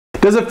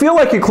Does it feel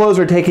like your clothes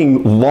are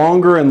taking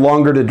longer and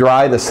longer to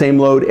dry, the same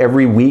load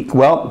every week?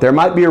 Well, there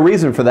might be a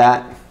reason for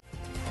that.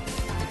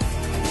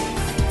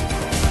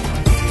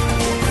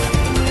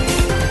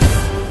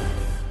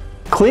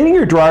 Cleaning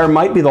your dryer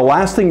might be the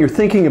last thing you're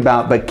thinking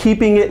about, but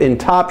keeping it in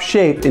top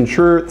shape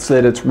ensures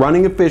that it's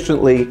running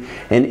efficiently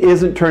and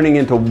isn't turning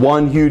into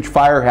one huge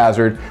fire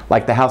hazard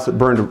like the house that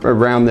burned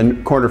around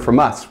the corner from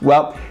us.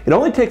 Well, it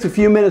only takes a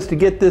few minutes to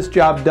get this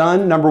job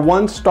done. Number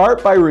one,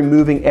 start by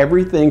removing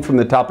everything from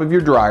the top of your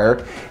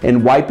dryer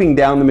and wiping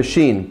down the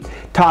machine.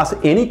 Toss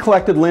any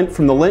collected lint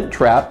from the lint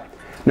trap.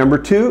 Number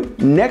two,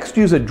 next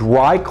use a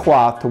dry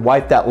cloth to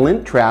wipe that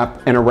lint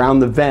trap and around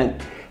the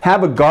vent.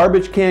 Have a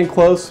garbage can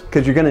close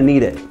because you're going to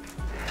need it.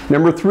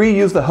 Number three,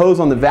 use the hose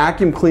on the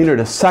vacuum cleaner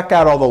to suck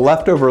out all the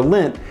leftover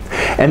lint,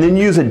 and then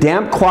use a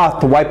damp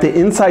cloth to wipe the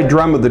inside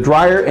drum of the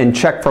dryer and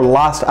check for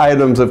lost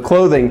items of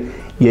clothing.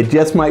 You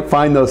just might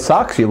find those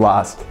socks you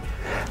lost.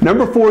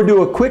 Number four,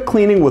 do a quick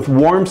cleaning with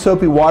warm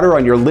soapy water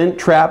on your lint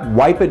trap,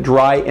 wipe it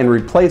dry and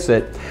replace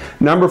it.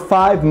 Number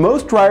five,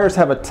 most dryers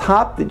have a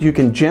top that you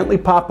can gently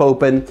pop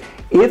open.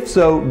 If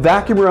so,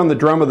 vacuum around the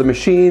drum of the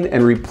machine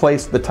and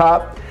replace the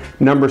top.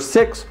 Number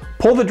six,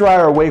 pull the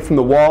dryer away from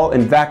the wall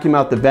and vacuum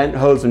out the vent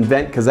hose and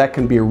vent because that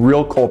can be a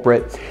real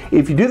culprit.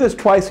 If you do this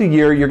twice a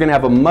year, you're going to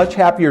have a much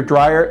happier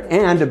dryer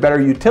and a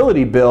better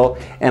utility bill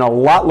and a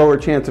lot lower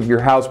chance of your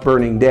house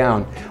burning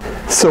down.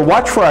 So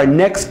watch for our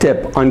next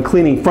tip on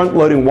cleaning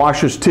front-loading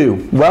washers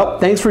too. Well,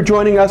 thanks for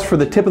joining us for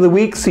the tip of the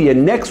week. See you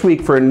next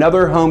week for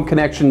another home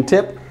connection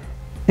tip.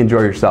 Enjoy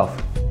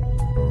yourself.